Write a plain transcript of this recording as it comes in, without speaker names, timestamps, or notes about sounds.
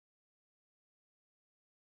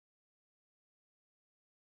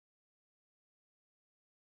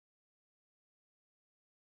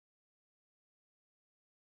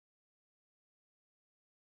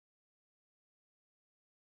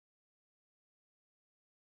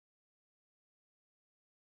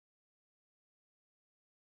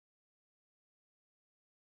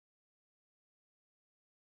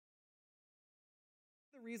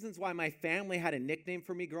the reasons why my family had a nickname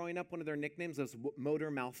for me growing up. One of their nicknames was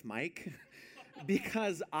Motor Mouth Mike,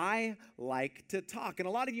 because I like to talk. And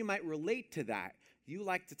a lot of you might relate to that. You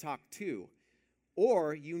like to talk too.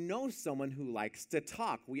 Or you know someone who likes to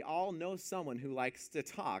talk. We all know someone who likes to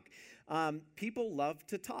talk. People love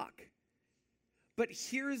to talk. But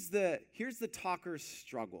here's the talker's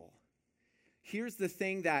struggle. Here's the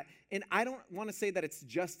thing that, and I don't want to say that it's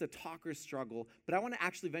just a talker's struggle, but I want to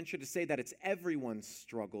actually venture to say that it's everyone's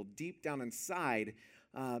struggle deep down inside,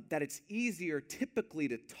 that it's easier typically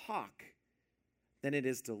to talk than it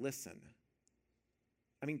is to listen.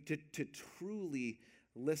 I mean, to truly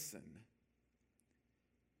listen.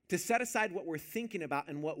 To set aside what we're thinking about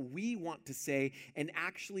and what we want to say and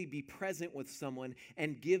actually be present with someone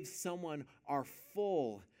and give someone our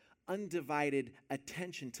full, undivided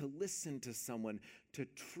attention, to listen to someone, to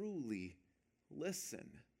truly listen.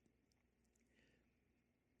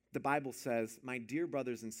 The Bible says, my dear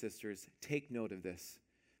brothers and sisters, take note of this.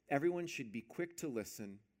 Everyone should be quick to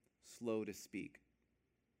listen, slow to speak.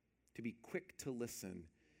 To be quick to listen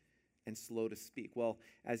and slow to speak. Well,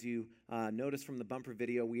 as you notice from the bumper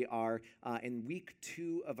video, we are in week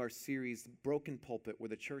 2 of our series, Broken Pulpit, where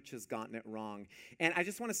the church has gotten it wrong. And I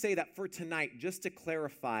just want to say that for tonight, just to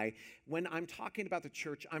clarify, when I'm talking about the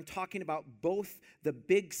church, I'm talking about both the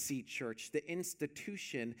Big C church, the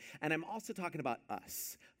institution, and I'm also talking about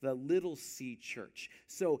us, the little c church.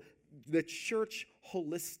 So the church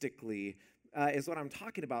holistically is what I'm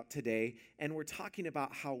talking about today, and we're talking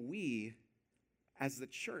about how we, as the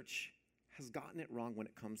church, has gotten it wrong when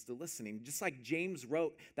it comes to listening. Just like James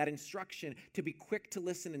wrote that instruction to be quick to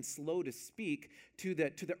listen and slow to speak to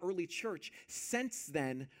the early church, since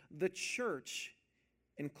then, the church,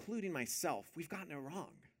 including myself, we've gotten it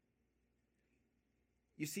wrong.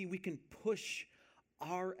 You see, we can push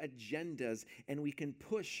our agendas and we can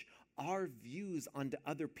push our views onto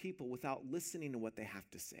other people without listening to what they have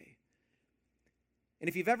to say. And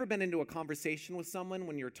if you've ever been into a conversation with someone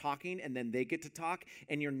when you're talking and then they get to talk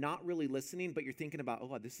and you're not really listening, but you're thinking about,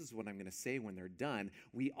 oh, this is what I'm going to say when they're done.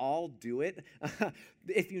 We all do it.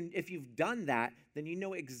 If you've done that, then you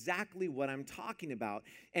know exactly what I'm talking about.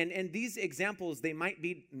 And these examples, they might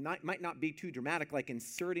not be too dramatic, like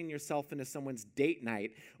inserting yourself into someone's date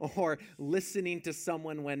night or listening to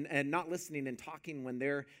someone and not listening and talking when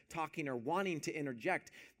they're talking or wanting to interject.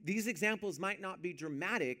 These examples might not be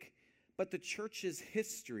dramatic, but the church's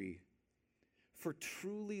history for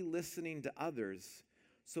truly listening to others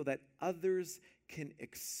so that others can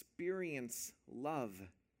experience love,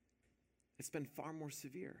 it's been far more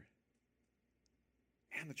severe.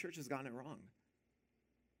 Man, the church has gotten it wrong.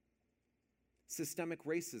 Systemic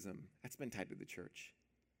racism, that's been tied to the church.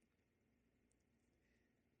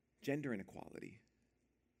 Gender inequality,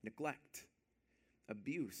 neglect,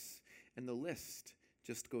 abuse, and the list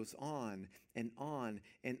just goes on and on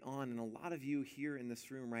and on. And a lot of you here in this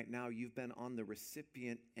room right now, you've been on the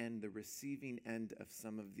recipient end, the receiving end of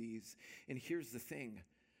some of these. And here's the thing.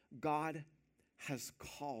 God has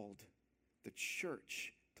called the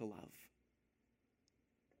church to love.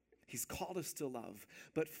 He's called us to love,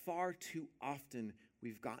 but far too often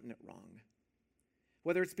we've gotten it wrong.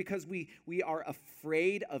 Whether it's because we are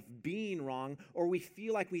afraid of being wrong, or we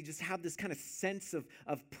feel like we just have this kind of sense of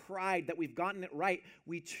pride that we've gotten it right,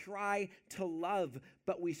 we try to love,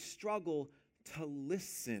 but we struggle to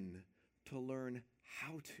listen, to learn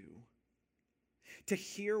how to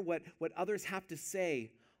hear what others have to say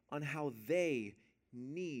on how they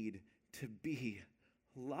need to be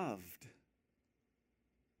loved.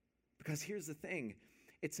 Because here's the thing,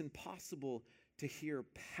 it's impossible to hear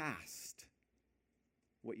past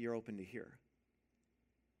what you're open to hear.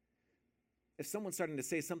 If someone's starting to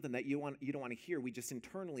say something that you don't want to hear, we just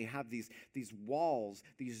internally have these walls,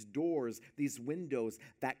 these doors, these windows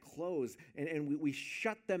that close, and we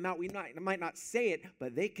shut them out. We might not say it,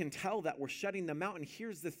 but they can tell that we're shutting them out. And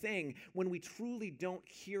here's the thing, when we truly don't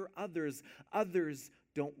hear others, others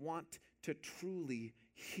don't want to truly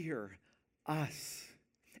hear us.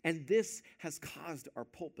 And this has caused our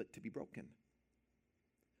pulpit to be broken,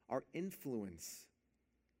 our influence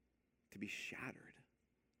to be shattered.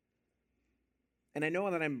 And I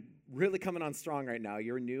know that I'm really coming on strong right now.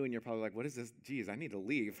 You're new and you're probably like, what is this? Geez, I need to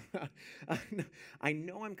leave. I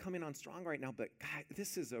know I'm coming on strong right now, but God,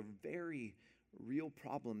 this is a very real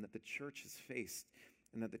problem that the church has faced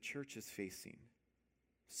and that the church is facing.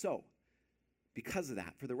 So, because of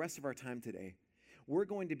that, for the rest of our time today, we're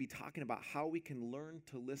going to be talking about how we can learn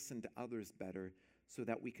to listen to others better so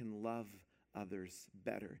that we can love others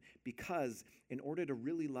better. Because in order to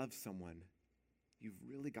really love someone, you've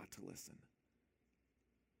really got to listen.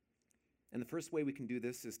 And the first way we can do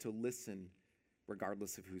this is to listen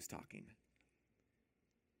regardless of who's talking.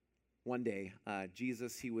 One day,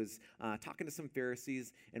 Jesus, he was talking to some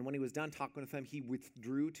Pharisees, and when he was done talking with them, he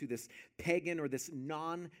withdrew to this pagan or this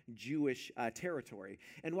non-Jewish territory.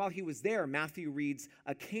 And while he was there, Matthew reads,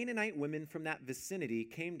 a Canaanite woman from that vicinity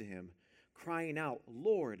came to him, crying out,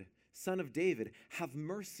 Lord, Son of David, have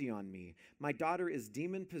mercy on me. My daughter is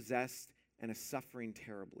demon-possessed and is suffering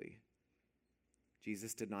terribly.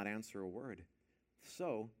 Jesus did not answer a word.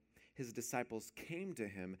 So his disciples came to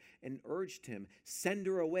him and urged him, send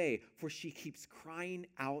her away, for she keeps crying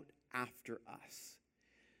out after us.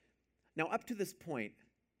 Now, up to this point,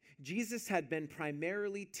 Jesus had been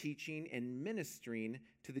primarily teaching and ministering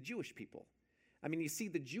to the Jewish people. I mean, you see,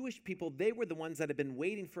 the Jewish people, they were the ones that had been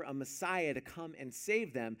waiting for a Messiah to come and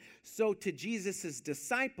save them. So to Jesus'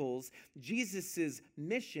 disciples, Jesus'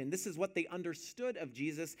 mission, this is what they understood of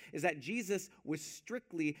Jesus, is that Jesus was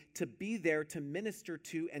strictly to be there to minister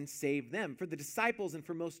to and save them. For the disciples and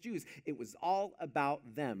for most Jews, it was all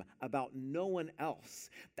about them, about no one else.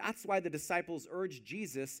 That's why the disciples urged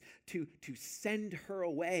Jesus to send her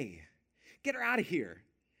away. Get her out of here.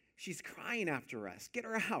 She's crying after us. Get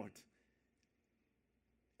her out.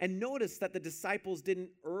 And notice that the disciples didn't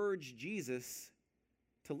urge Jesus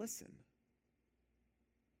to listen.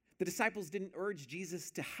 The disciples didn't urge Jesus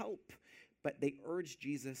to help, but they urged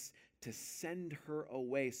Jesus to send her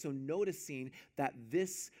away. So noticing that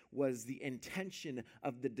this was the intention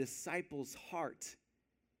of the disciples' heart,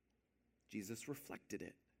 Jesus reflected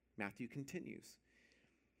it. Matthew continues.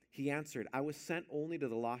 He answered, I was sent only to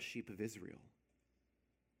the lost sheep of Israel.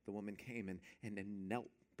 The woman came and knelt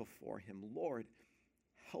before him. Lord,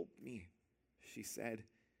 help me, she said.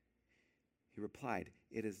 He replied,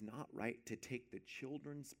 it is not right to take the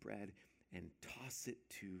children's bread and toss it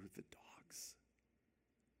to the dogs.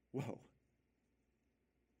 Whoa.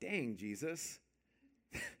 Dang, Jesus.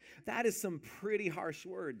 That is some pretty harsh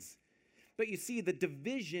words. But you see, the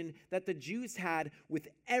division that the Jews had with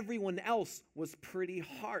everyone else was pretty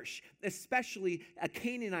harsh, especially a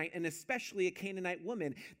Canaanite and especially a Canaanite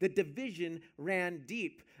woman. The division ran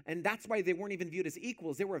deep, and that's why they weren't even viewed as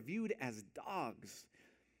equals. They were viewed as dogs.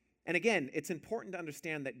 And again, it's important to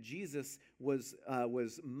understand that Jesus was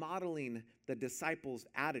modeling the disciples'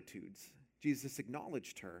 attitudes. Jesus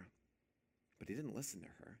acknowledged her, but he didn't listen to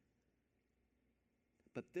her.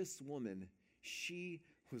 But this woman, she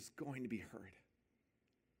was going to be heard.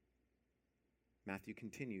 Matthew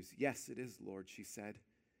continues, yes, it is, Lord, she said.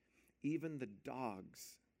 Even the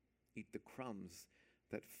dogs eat the crumbs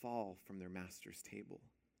that fall from their master's table.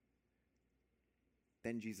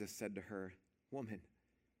 Then Jesus said to her, woman,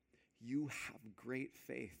 you have great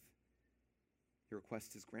faith. Your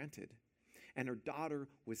request is granted. And her daughter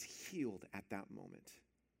was healed at that moment.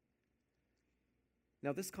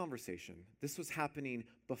 Now, this conversation, this was happening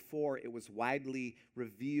before it was widely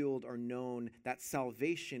revealed or known that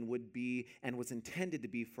salvation would be and was intended to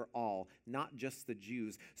be for all, not just the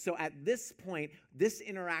Jews. So at this point, this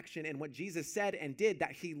interaction and what Jesus said and did,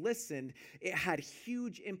 that he listened, it had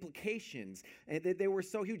huge implications. And they were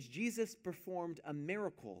so huge. Jesus performed a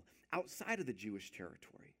miracle outside of the Jewish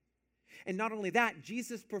territory. And not only that,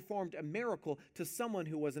 Jesus performed a miracle to someone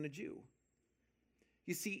who wasn't a Jew.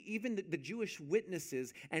 You see, even the Jewish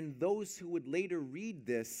witnesses and those who would later read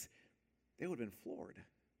this, they would have been floored.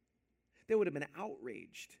 They would have been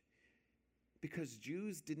outraged because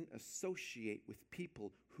Jews didn't associate with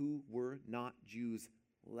people who were not Jews,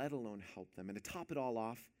 let alone help them. And to top it all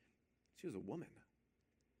off, she was a woman.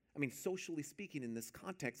 I mean, socially speaking, in this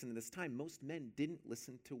context and in this time, most men didn't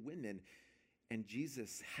listen to women, and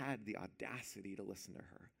Jesus had the audacity to listen to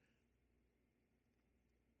her,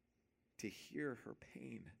 to hear her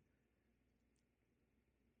pain,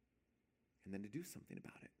 and then to do something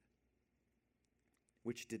about it,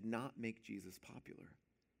 which did not make Jesus popular.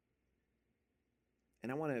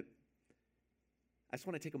 And I just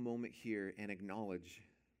want to take a moment here and acknowledge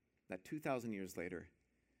that 2,000 years later,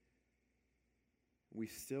 we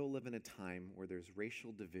still live in a time where there's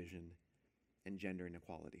racial division and gender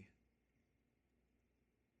inequality.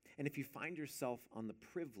 And if you find yourself on the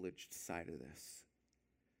privileged side of this,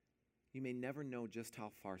 you may never know just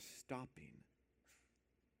how far stopping,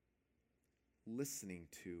 listening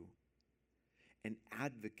to, and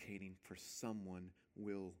advocating for someone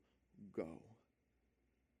will go.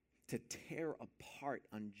 To tear apart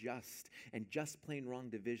unjust and just plain wrong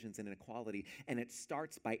divisions and inequality. And it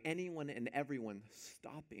starts by anyone and everyone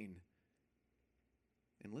stopping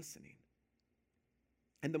and listening.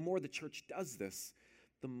 And the more the church does this,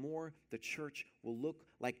 the more the church will look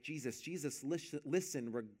like Jesus. Jesus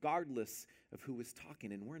listened regardless of who was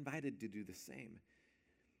talking, and we're invited to do the same.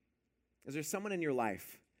 Is there someone in your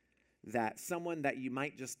life that someone that you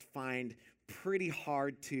might just find pretty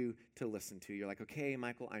hard to listen to. You're like, okay,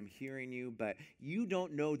 Michael, I'm hearing you, but you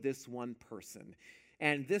don't know this one person.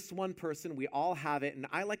 And this one person, we all have it, and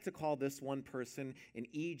I like to call this one person an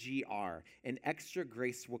EGR, an extra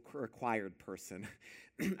grace required person.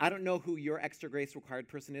 I don't know who your extra grace required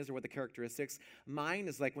person is or what the characteristics. Mine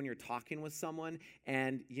is like when you're talking with someone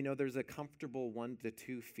and, there's a comfortable 1 to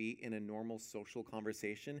 2 feet in a normal social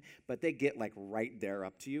conversation, but they get like right there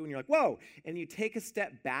up to you and you're like, whoa, and you take a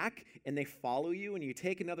step back and they follow you and you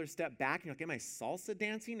take another step back and you're like, am I salsa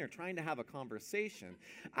dancing or trying to have a conversation?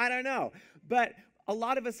 I don't know, but a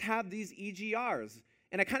lot of us have these EGRs.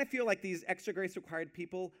 And I kind of feel like these extra grace required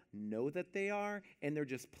people know that they are, and they're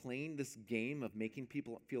just playing this game of making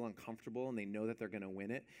people feel uncomfortable, and they know that they're going to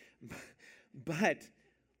win it. But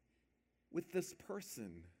with this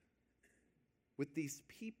person, with these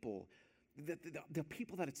people, the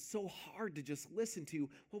people that it's so hard to just listen to,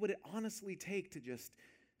 what would it honestly take to just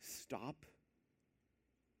stop?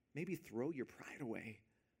 Maybe throw your pride away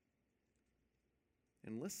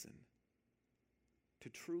and listen, to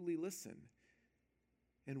truly listen.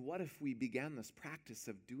 And what if we began this practice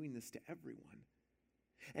of doing this to everyone?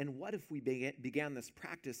 And what if we began this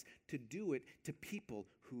practice to do it to people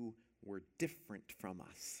who were different from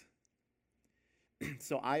us?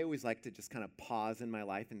 So I always like to just kind of pause in my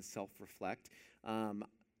life and self-reflect.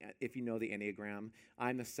 If you know the Enneagram,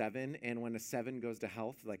 I'm a 7, and when a 7 goes to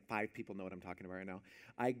health, like 5 people know what I'm talking about right now.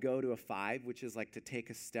 I go to a 5, which is like to take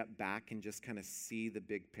a step back and just kind of see the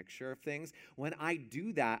big picture of things. When I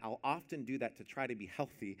do that, I'll often do that to try to be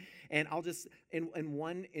healthy. And I'll just, in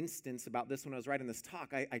one instance about this, when I was writing this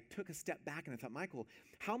talk, I took a step back and I thought, Michael,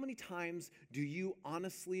 how many times do you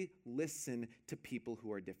honestly listen to people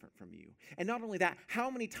who are different from you? And not only that, how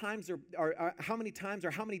many times or how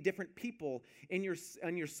many different people in your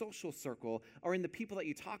social circle or in the people that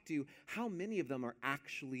you talk to, how many of them are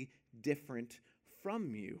actually different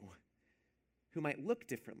from you, who might look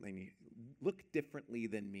differently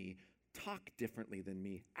than me, talk differently than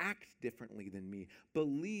me, act differently than me,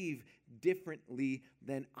 believe differently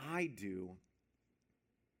than I do?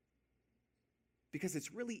 Because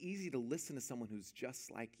it's really easy to listen to someone who's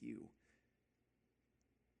just like you.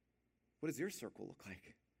 What does your circle look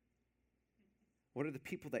like? What are the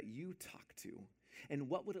people that you talk to? And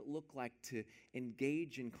what would it look like to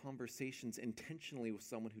engage in conversations intentionally with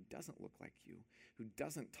someone who doesn't look like you, who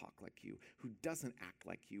doesn't talk like you, who doesn't act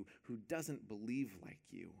like you, who doesn't believe like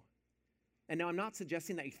you? And now I'm not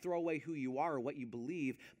suggesting that you throw away who you are or what you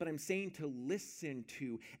believe, but I'm saying to listen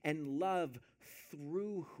to and love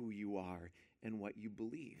through who you are and what you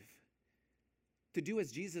believe. To do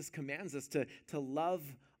as Jesus commands us, to love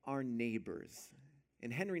our neighbors.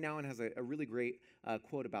 And Henry Nouwen has a really great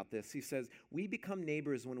quote about this. He says, we become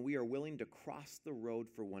neighbors when we are willing to cross the road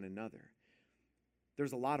for one another.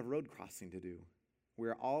 There's a lot of road crossing to do.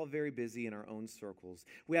 We're all very busy in our own circles.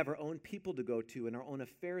 We have our own people to go to and our own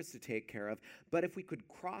affairs to take care of. But if we could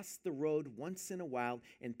cross the road once in a while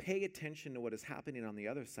and pay attention to what is happening on the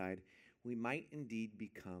other side, we might indeed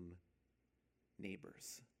become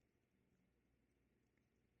neighbors.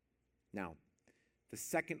 Now, the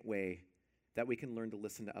second way that we can learn to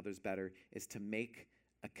listen to others better is to make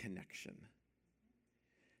a connection.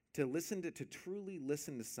 To truly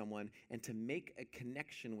listen to someone and to make a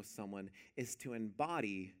connection with someone is to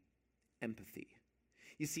embody empathy.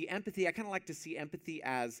 You see, empathy, I kind of like to see empathy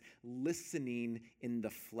as listening in the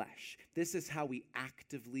flesh. This is how we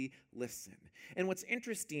actively listen. And what's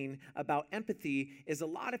interesting about empathy is a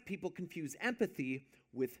lot of people confuse empathy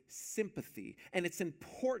with sympathy. And it's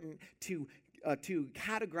important to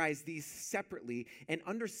categorize these separately and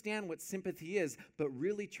understand what sympathy is, but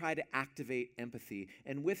really try to activate empathy.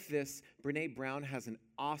 And with this, Brene Brown has an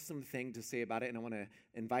awesome thing to say about it, and I want to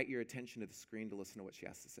invite your attention to the screen to listen to what she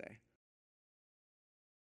has to say.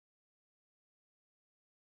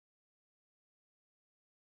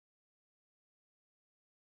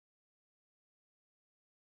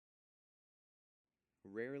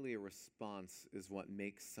 Rarely a response is what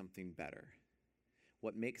makes something better.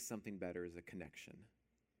 What makes something better is a connection.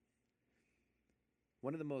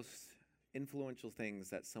 One of the most influential things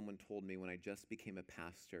that someone told me when I just became a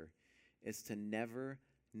pastor is to never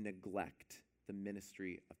neglect the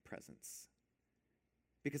ministry of presence.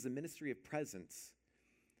 Because the ministry of presence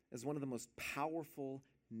is one of the most powerful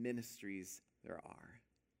ministries there are.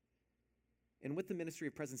 And with the ministry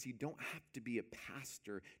of presence, you don't have to be a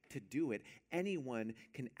pastor to do it. Anyone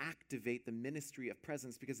can activate the ministry of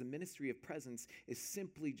presence because the ministry of presence is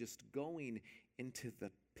simply just going into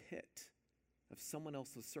the pit of someone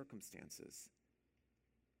else's circumstances,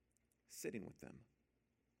 sitting with them,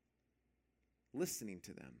 listening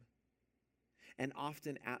to them, and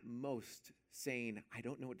often at most saying, I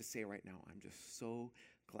don't know what to say right now. I'm just so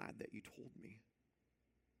glad that you told me.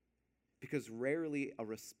 Because rarely a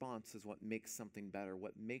response is what makes something better.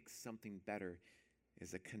 What makes something better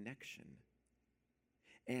is a connection.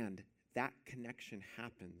 And that connection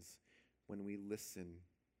happens when we listen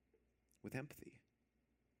with empathy.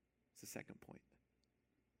 It's the second point.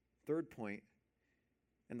 Third point,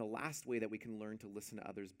 and the last way that we can learn to listen to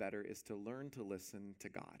others better is to learn to listen to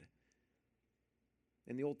God.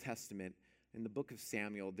 In the Old Testament, in the book of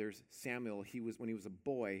Samuel, there's Samuel. When he was a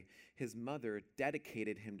boy, his mother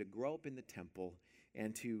dedicated him to grow up in the temple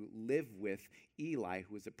and to live with Eli,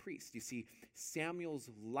 who was a priest. You see, Samuel's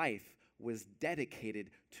life was dedicated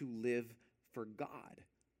to live for God.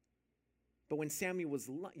 But when Samuel was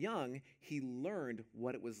young, he learned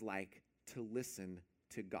what it was like to listen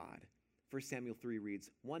to God. 1 Samuel 3 reads,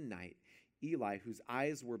 one night, Eli, whose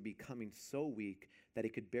eyes were becoming so weak that he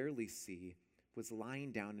could barely see, was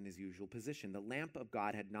lying down in his usual position. The lamp of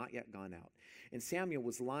God had not yet gone out, and Samuel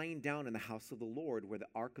was lying down in the house of the Lord where the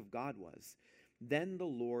ark of God was. Then the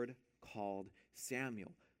Lord called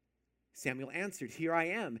Samuel. Samuel answered, "Here I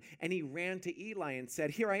am." And he ran to Eli and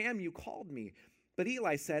said, "Here I am, you called me." But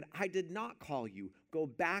Eli said, "I did not call you. Go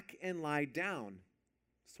back and lie down."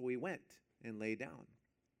 So he went and lay down.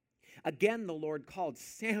 Again, the Lord called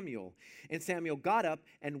Samuel, and Samuel got up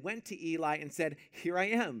and went to Eli and said, "Here I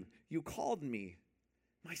am, you called me."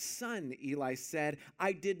 "My son," Eli said,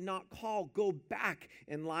 "I did not call. Go back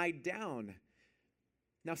and lie down."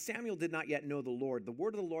 Now Samuel did not yet know the Lord. The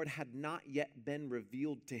word of the Lord had not yet been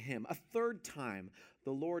revealed to him. A third time,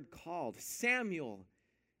 the Lord called, "Samuel."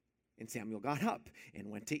 And Samuel got up and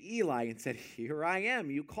went to Eli and said, "Here I am,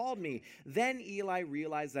 you called me." Then Eli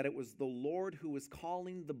realized that it was the Lord who was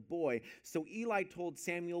calling the boy. So Eli told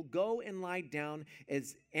Samuel, "Go and lie down,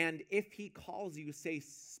 and if he calls you, say,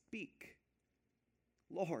 'Speak,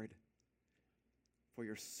 Lord, for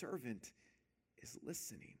your servant is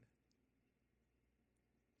listening.'"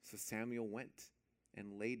 So Samuel went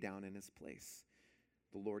and lay down in his place.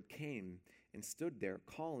 The Lord came and stood there,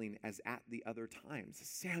 calling as at the other times,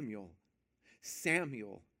 "Samuel,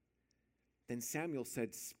 Samuel." Then Samuel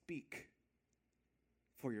said, "Speak,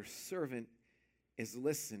 for your servant is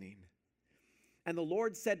listening." And the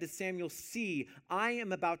Lord said to Samuel, "See, I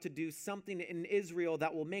am about to do something in Israel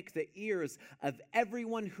that will make the ears of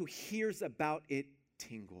everyone who hears about it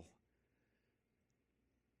tingle."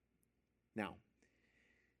 Now,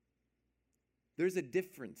 there's a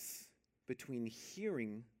difference between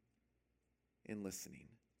hearing and listening.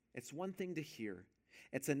 It's one thing to hear.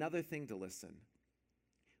 It's another thing to listen.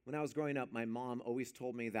 When I was growing up, my mom always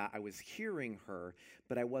told me that I was hearing her,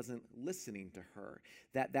 but I wasn't listening to her.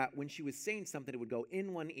 That when she was saying something, it would go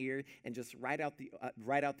in one ear and just right out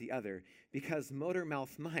the other. Because Motor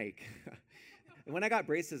Mouth Mike, when I got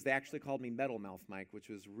braces, they actually called me Metal Mouth Mike, which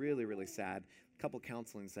was really, really sad. A couple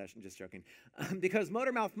counseling sessions, just joking. Because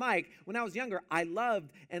Motor Mouth Mike, when I was younger, I loved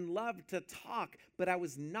to talk, but I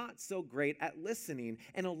was not so great at listening.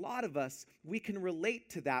 And a lot of us, we can relate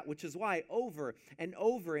to that, which is why over and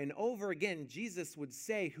over and over again, Jesus would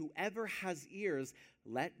say, "Whoever has ears,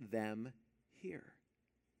 let them hear."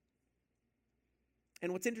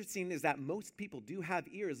 And what's interesting is that most people do have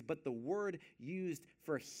ears, but the word used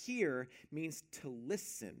for hear means to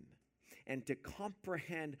listen and to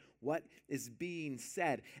comprehend what is being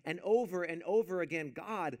said. And over again,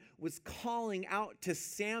 God was calling out to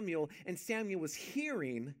Samuel, and Samuel was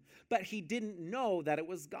hearing, but he didn't know that it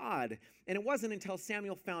was God. And it wasn't until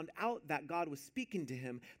Samuel found out that God was speaking to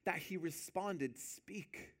him that he responded,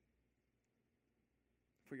 "Speak,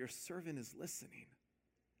 for your servant is listening."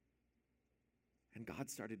 And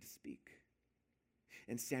God started to speak.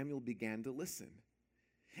 And Samuel began to listen.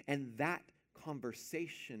 And that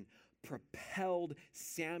conversation propelled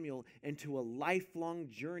Samuel into a lifelong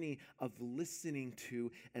journey of listening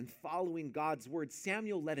to and following God's word.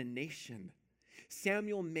 Samuel led a nation.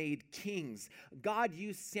 Samuel made kings. God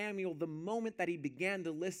used Samuel the moment that he began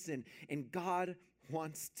to listen, and God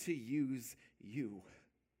wants to use you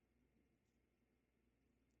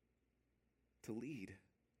to lead,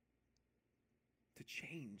 to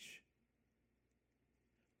change,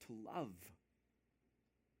 to love,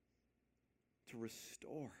 to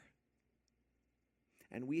restore.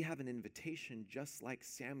 And we have an invitation, just like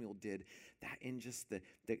Samuel did, that in just the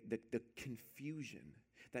confusion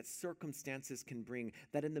that circumstances can bring,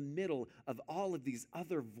 that in the middle of all of these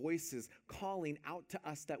other voices calling out to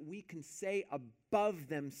us, that we can say above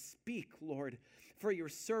them, "Speak, Lord, for your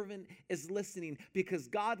servant is listening," because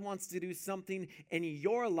God wants to do something in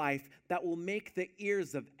your life that will make the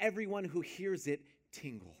ears of everyone who hears it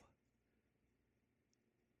tingle.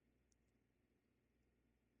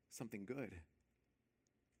 something good,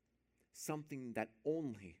 something that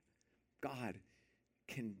only God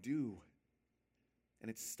can do. And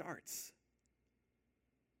it starts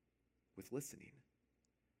with listening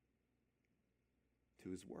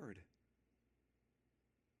to his word,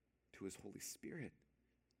 to his Holy Spirit,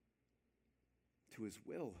 to his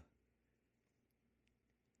will.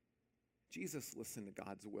 Jesus listened to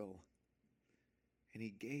God's will, and he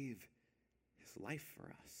gave his life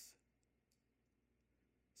for us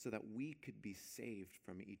so that we could be saved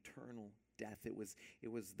from eternal death. It was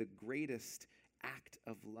the greatest act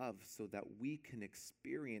of love so that we can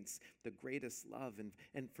experience the greatest love.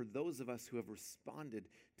 And for those of us who have responded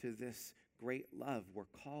to this great love, we're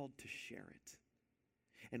called to share it.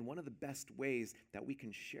 And one of the best ways that we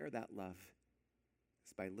can share that love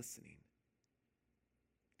is by listening.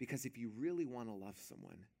 Because if you really want to love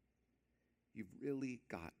someone, you've really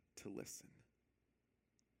got to listen.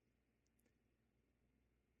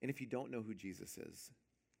 And if you don't know who Jesus is,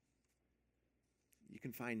 you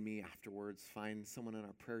can find me afterwards, find someone on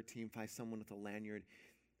our prayer team, find someone with a lanyard.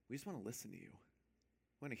 We just want to listen to you.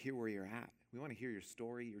 We want to hear where you're at. We want to hear your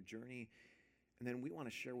story, your journey. And then we want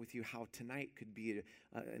to share with you how tonight could be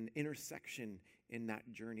an intersection in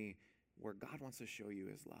that journey where God wants to show you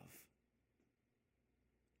his love.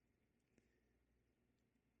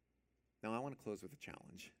 Now, I want to close with a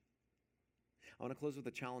challenge. I want to close with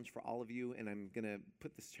a challenge for all of you, and I'm going to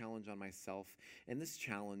put this challenge on myself. And this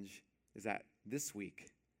challenge is that this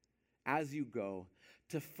week, as you go,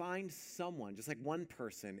 to find someone, just like one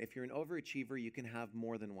person. If you're an overachiever, you can have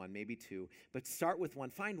more than one, maybe two, but start with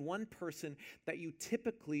one. Find one person that you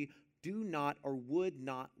typically do not or would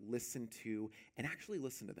not listen to, and actually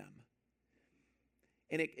listen to them.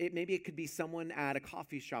 And maybe it could be someone at a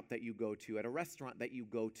coffee shop that you go to, at a restaurant that you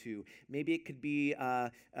go to. Maybe it could be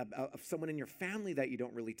someone in your family that you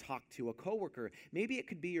don't really talk to, a coworker. Maybe it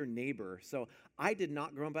could be your neighbor. So I did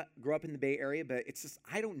not grow up in the Bay Area, but it's just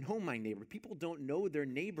I don't know my neighbor. People don't know their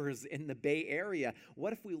neighbors in the Bay Area.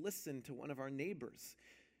 What if we listen to one of our neighbors?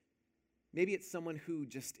 Maybe it's someone who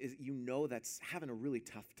just is, that's having a really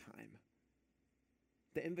tough time.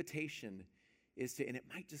 The invitation is to, and it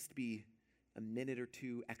might just be a minute or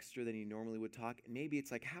two extra than you normally would talk. And maybe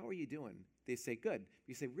it's like, how are you doing? They say, good.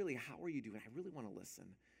 You say, really, how are you doing? I really want to listen.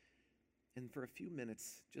 And for a few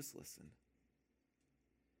minutes, just listen.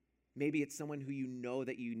 Maybe it's someone who you know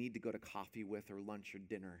that you need to go to coffee with or lunch or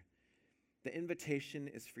dinner. The invitation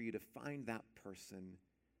is for you to find that person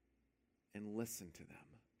and listen to them.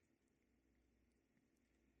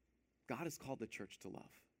 God has called the church to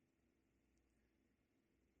love.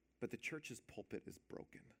 But the church's pulpit is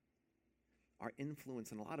broken. Our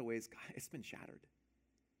influence in a lot of ways, God, it's been shattered.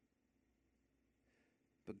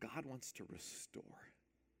 But God wants to restore.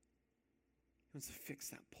 He wants to fix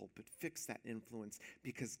that pulpit, fix that influence,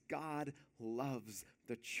 because God loves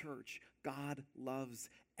the church. God loves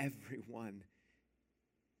everyone.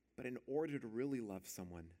 But in order to really love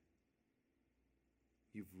someone,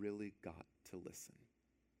 you've really got to listen.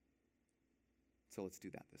 So let's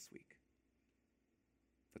do that this week.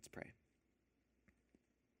 Let's pray.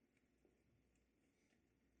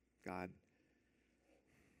 God,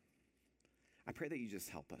 I pray that you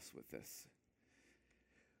just help us with this.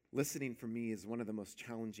 Listening for me is one of the most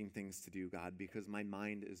challenging things to do, God, because my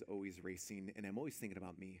mind is always racing and I'm always thinking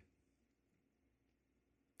about me.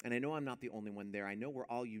 And I know I'm not the only one there. I know we're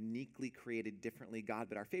all uniquely created differently, God,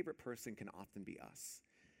 but our favorite person can often be us.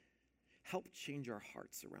 Help change our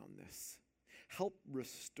hearts around this. Help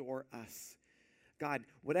restore us. God,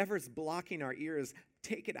 whatever's blocking our ears,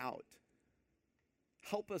 take it out.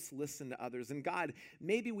 Help us listen to others. And God,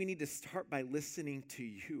 maybe we need to start by listening to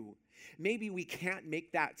you. Maybe we can't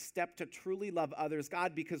make that step to truly love others,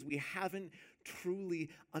 God, because we haven't truly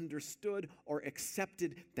understood or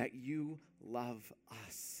accepted that you love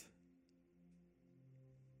us.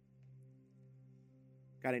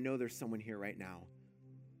 God, I know there's someone here right now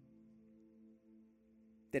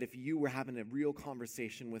that if you were having a real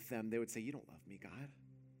conversation with them, they would say, you don't love me, God.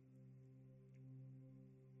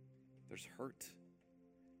 There's hurt.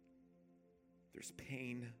 There's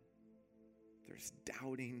pain, there's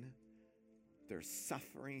doubting, there's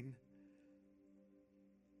suffering.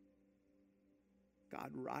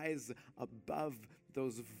 God, rise above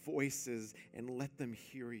those voices and let them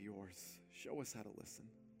hear yours. Show us how to listen.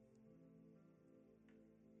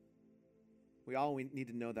 We need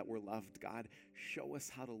to know that we're loved, God. Show us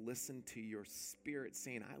how to listen to your Spirit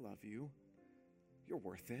saying, I love you. You're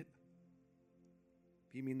worth it.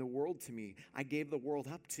 You mean the world to me. I gave the world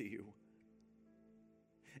up to you.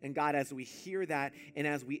 And God, as we hear that and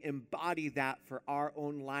as we embody that for our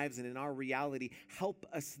own lives and in our reality, help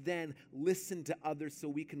us then listen to others so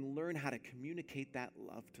we can learn how to communicate that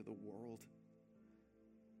love to the world.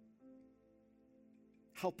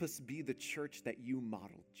 Help us be the church that you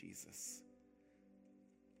modeled, Jesus.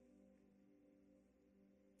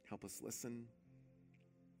 Help us listen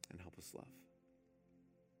and help us love.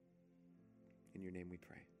 In your name we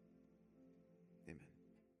pray.